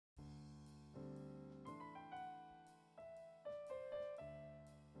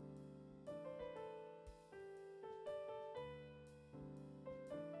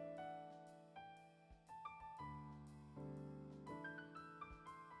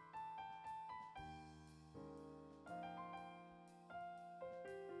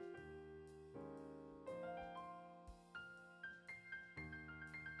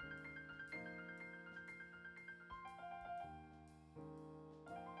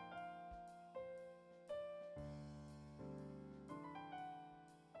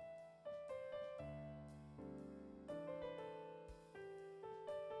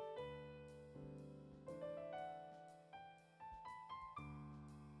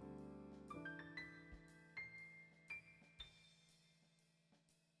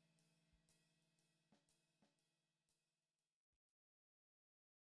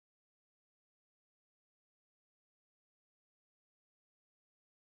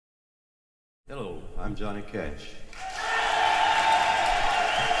Hello, I'm Johnny Cash.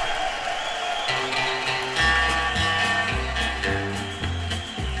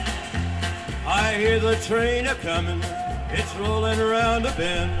 I hear the train a-comin', it's rolling around a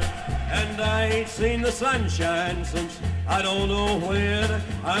bend, and I ain't seen the sunshine since I don't know when.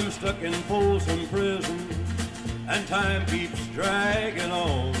 I'm stuck in Folsom Prison, and time keeps dragging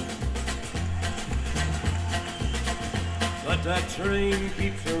on. But that train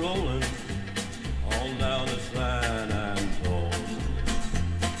keeps a-rollin' on down to San Antone.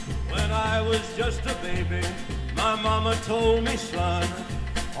 When I was just a baby, my mama told me, son,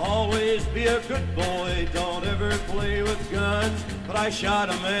 always be a good boy, don't ever play with guns. But I shot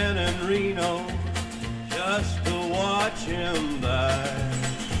a man in Reno just to watch him die.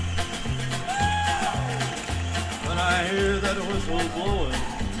 When I hear that whistle blowing,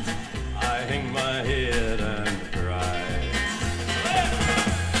 I hang my head and cry.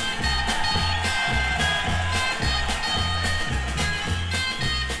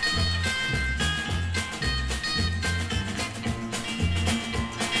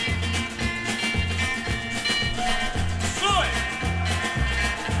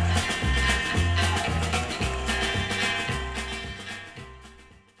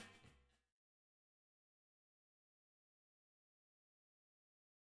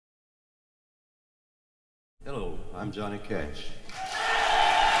 Hello, I'm Johnny Cash.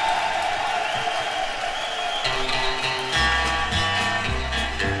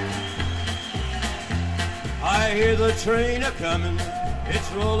 I hear the train a-comin',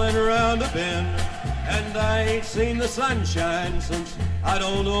 it's rolling around a bend, and I ain't seen the sunshine since I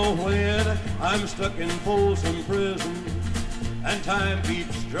don't know when. I'm stuck in Folsom Prison, and time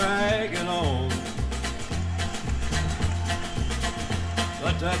keeps dragging on.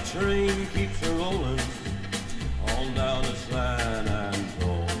 But that train keeps a-rollin' on down to San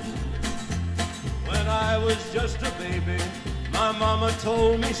Antone. When I was just a baby, my mama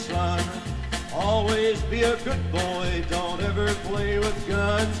told me, son, always be a good boy, don't ever play with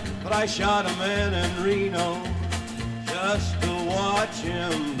guns. But I shot a man in Reno just to watch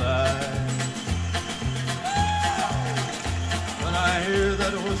him die. When I hear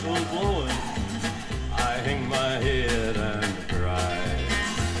that whistle blowing, I hang my head and cry.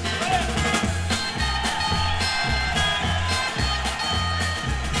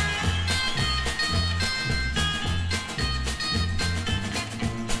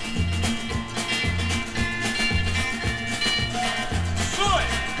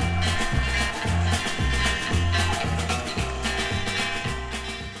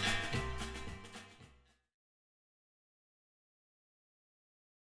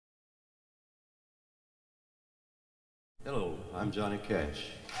 Hello, I'm Johnny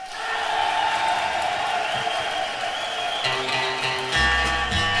Cash.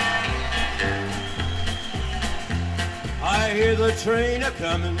 I hear the train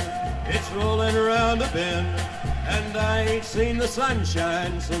a-comin', it's rolling around a bend, and I ain't seen the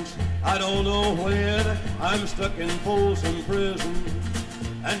sunshine since I don't know when. I'm stuck in Folsom Prison,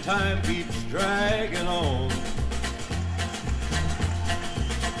 and time keeps dragging on.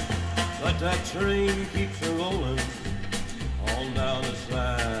 But that train keeps a-rollin' on down to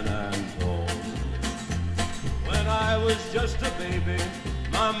San Antone. When I was just a baby,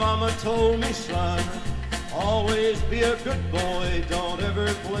 my mama told me, son, always be a good boy, don't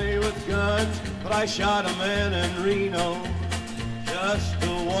ever play with guns. But I shot a man in Reno just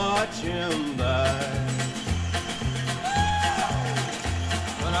to watch him die.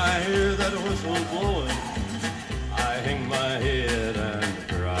 When I hear that whistle blowing, I hang my head and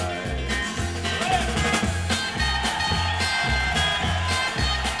cry.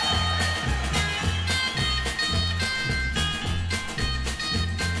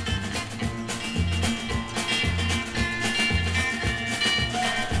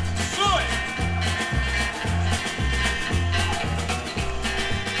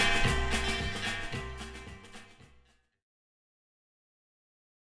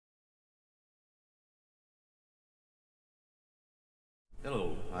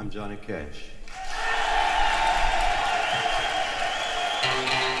 Hello, I'm Johnny Cash.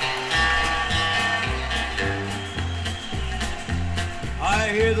 I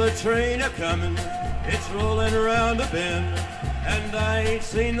hear the train a-comin', it's rolling around a bend, and I ain't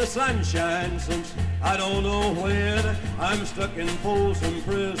seen the sunshine since I don't know when. I'm stuck in Folsom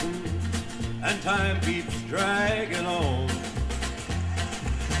Prison, and time keeps dragging on.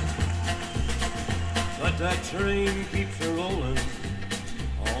 But that train keeps a-rollin'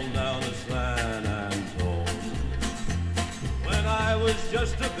 on down to San Antone. When I was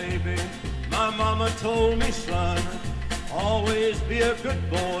just a baby, my mama told me, son, Always be a good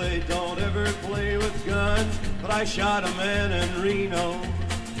boy, don't ever play with guns. But I shot a man in Reno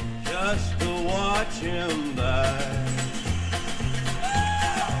just to watch him die.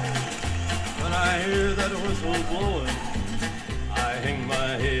 When I hear that whistle blowing, I hang my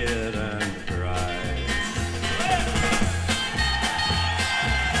head and cry.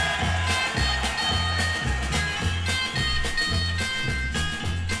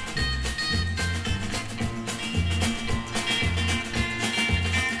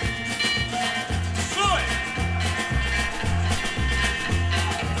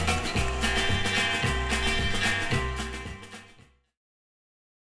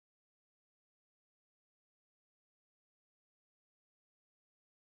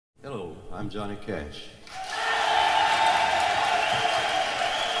 Hello, I'm Johnny Cash.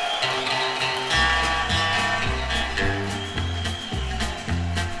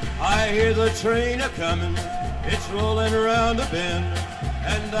 I hear the train a-comin', it's rolling around a bend,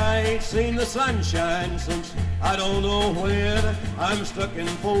 and I ain't seen the sunshine since I don't know when. I'm stuck in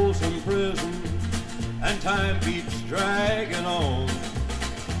Folsom Prison, and time keeps dragging on.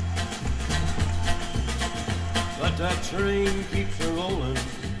 But that train keeps a-rollin'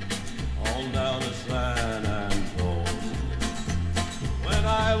 on down to San Antone. When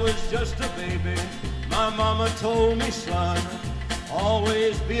I was just a baby, my mama told me, son,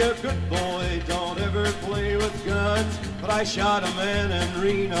 always be a good boy, don't ever play with guns. But I shot a man in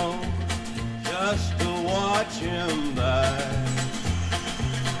Reno just to watch him die.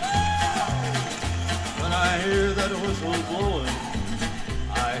 When I hear that whistle blowing,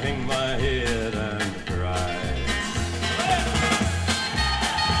 I hang my head and cry.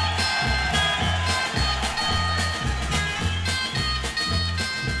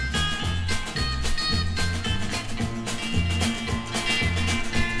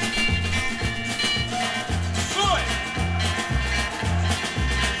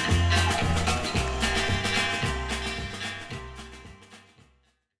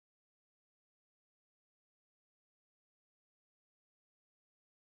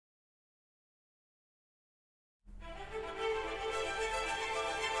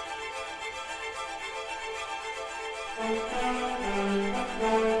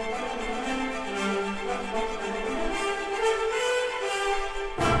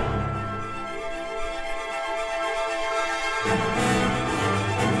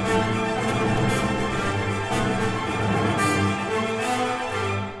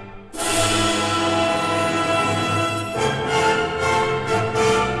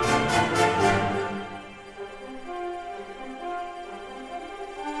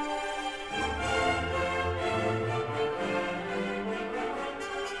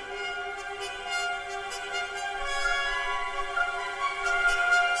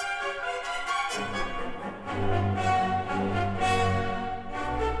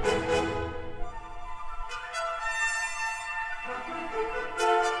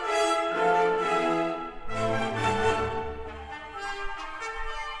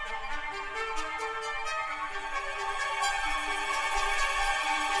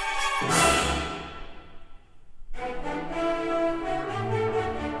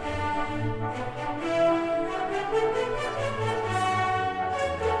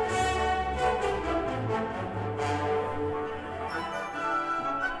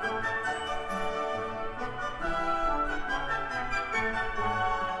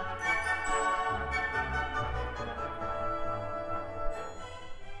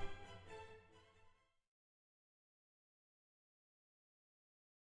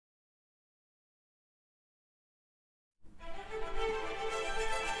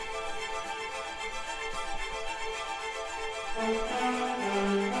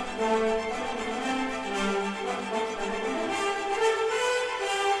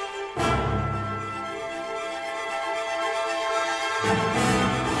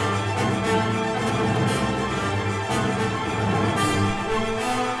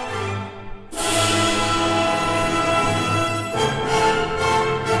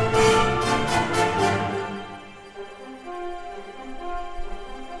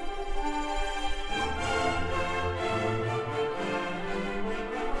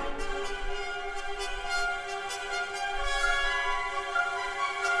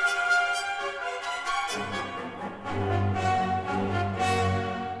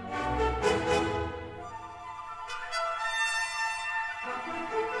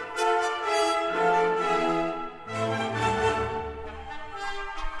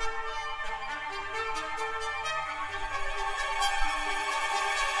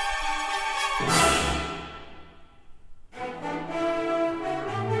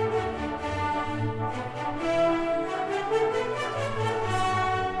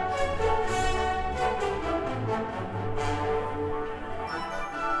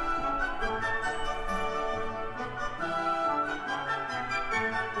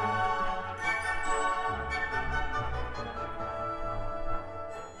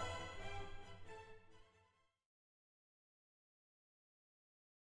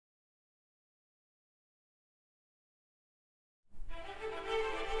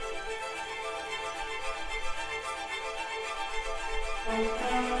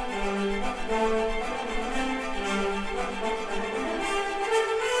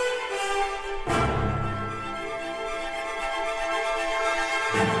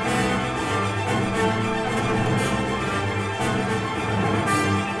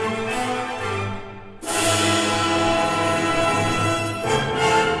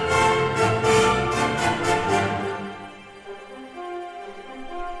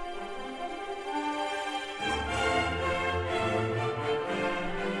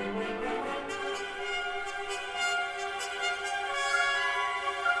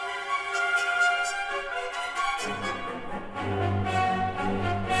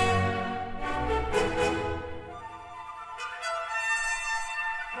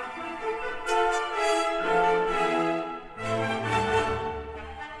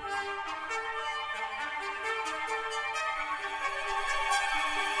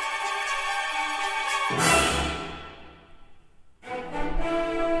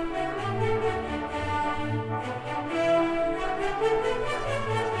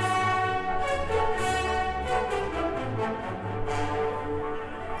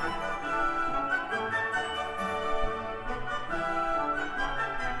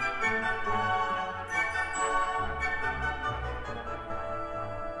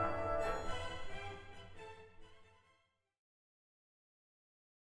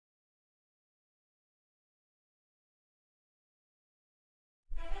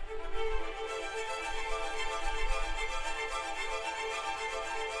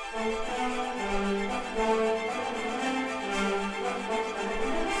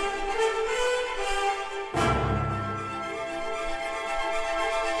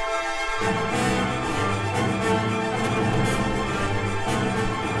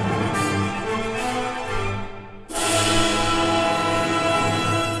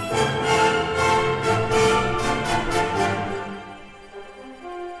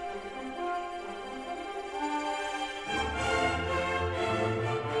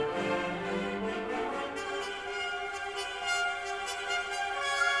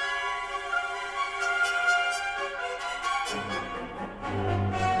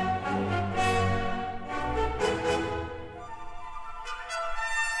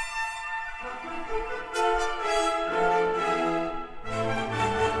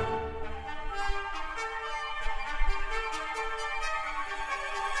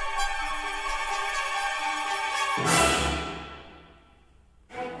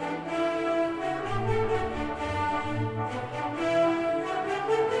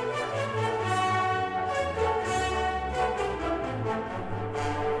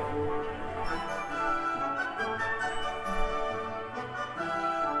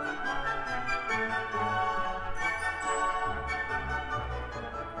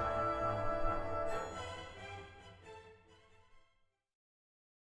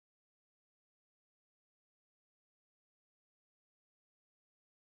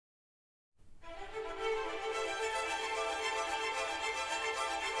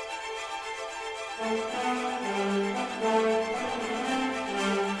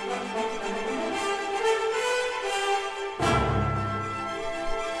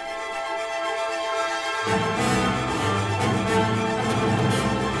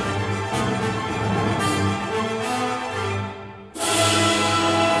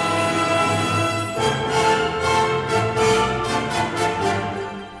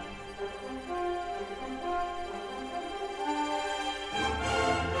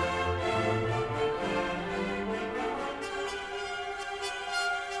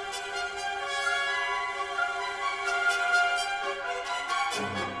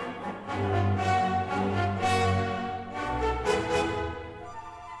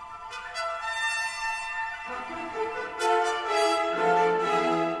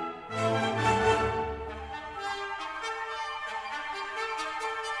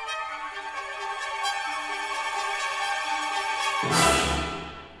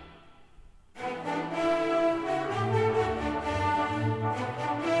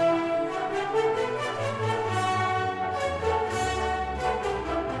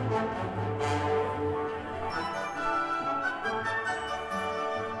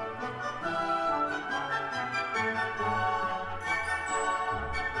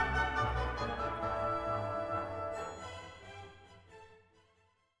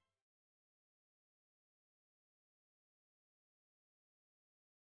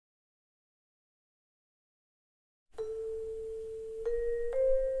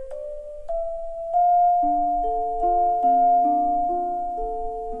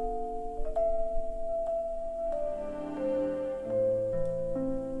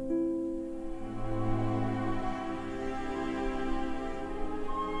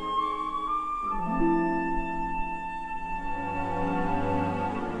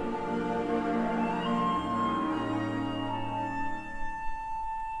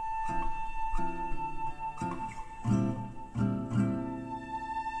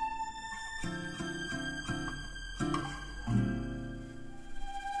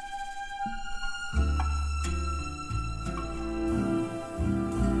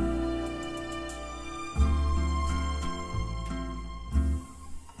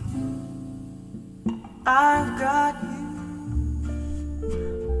 I've got you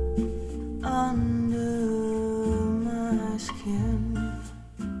under my skin.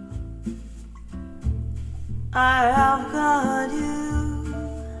 I have got you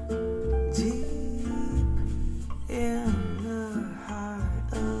deep in the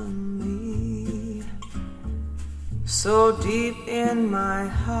heart of me. So deep in my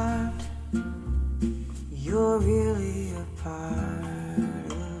heart, you're really a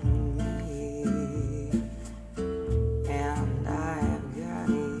part of me. And I've got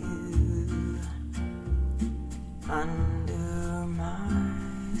you under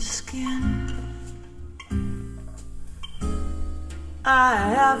my skin. I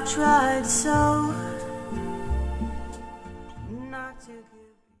have tried so not to give.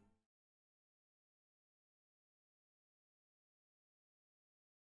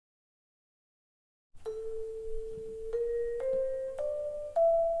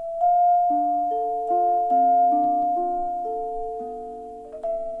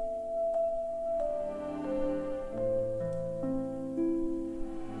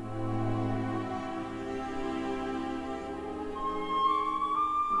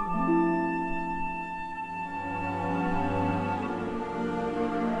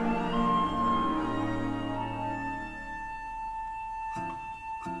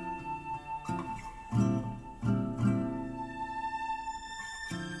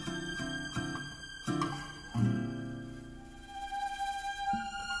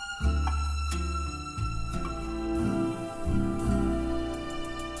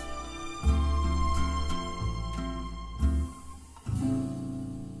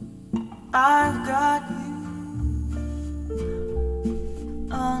 I've got you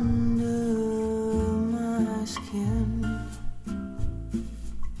under my skin.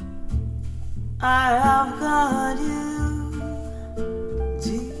 I have got you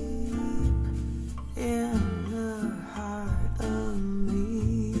deep in the heart of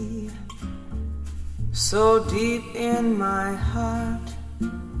me. So deep in my heart,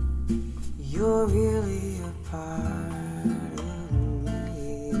 you're really a part.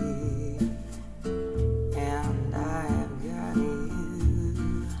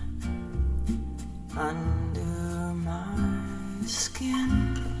 Under my skin,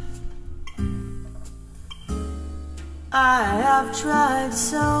 I have tried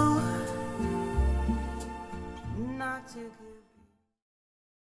so not to give.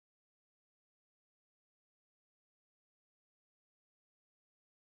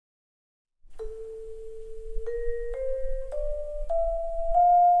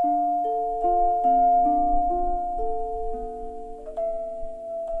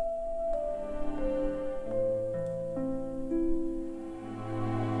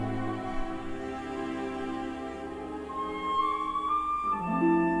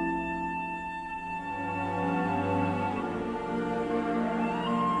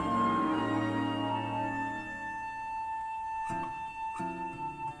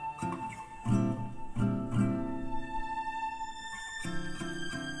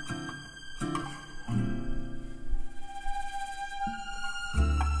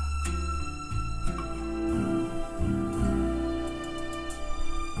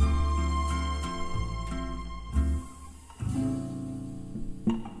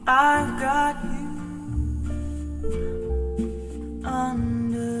 I've got you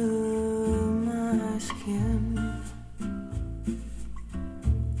under my skin.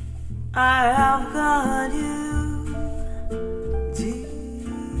 I have got you deep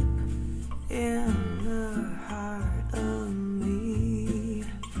in the heart of me.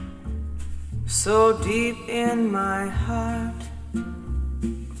 So deep in my heart,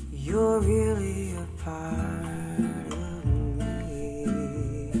 you're really a part.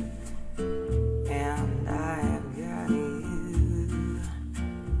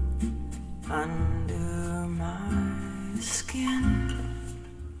 Under my skin,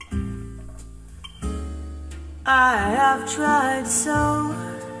 I have tried so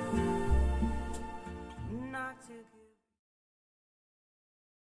not to give.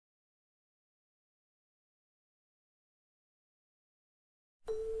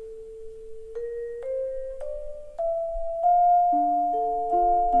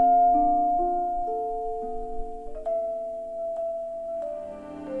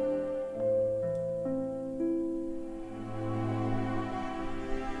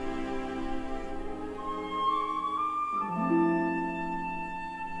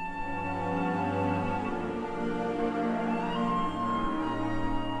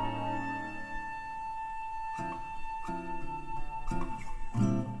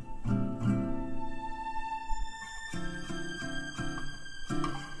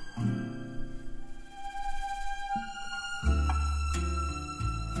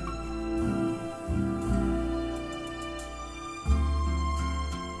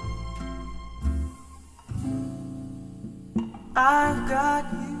 I've got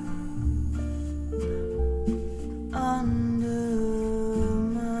you under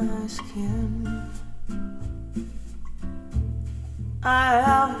my skin. I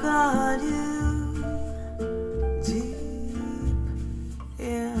have got you deep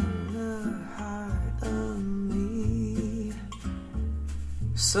in the heart of me.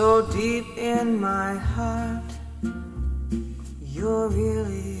 So deep in my heart, you're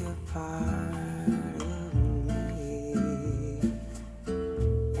really a part of me.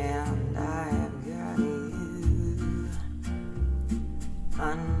 And I have got you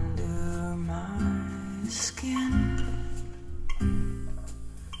under my skin.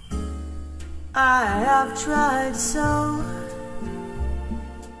 I have tried so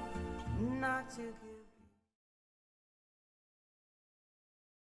not to give.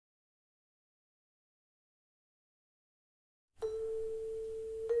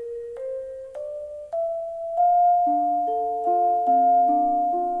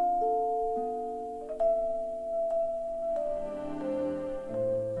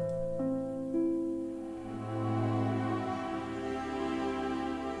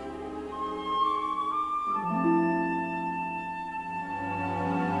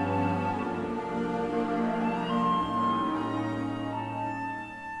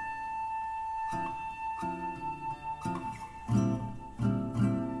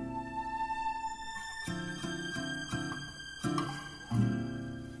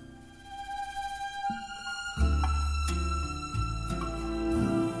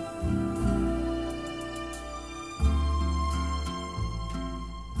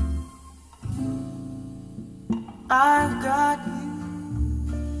 I've got you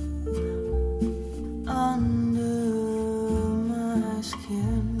under my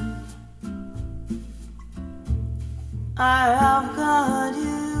skin. I have got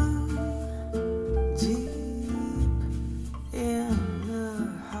you deep in the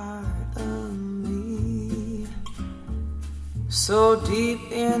heart of me. So deep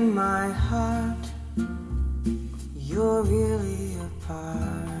in my heart, you're really a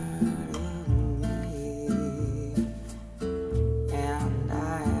part.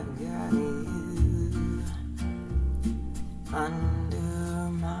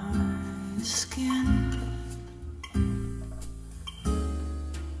 Under my skin,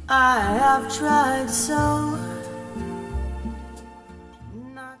 I have tried so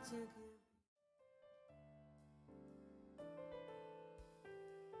not to give.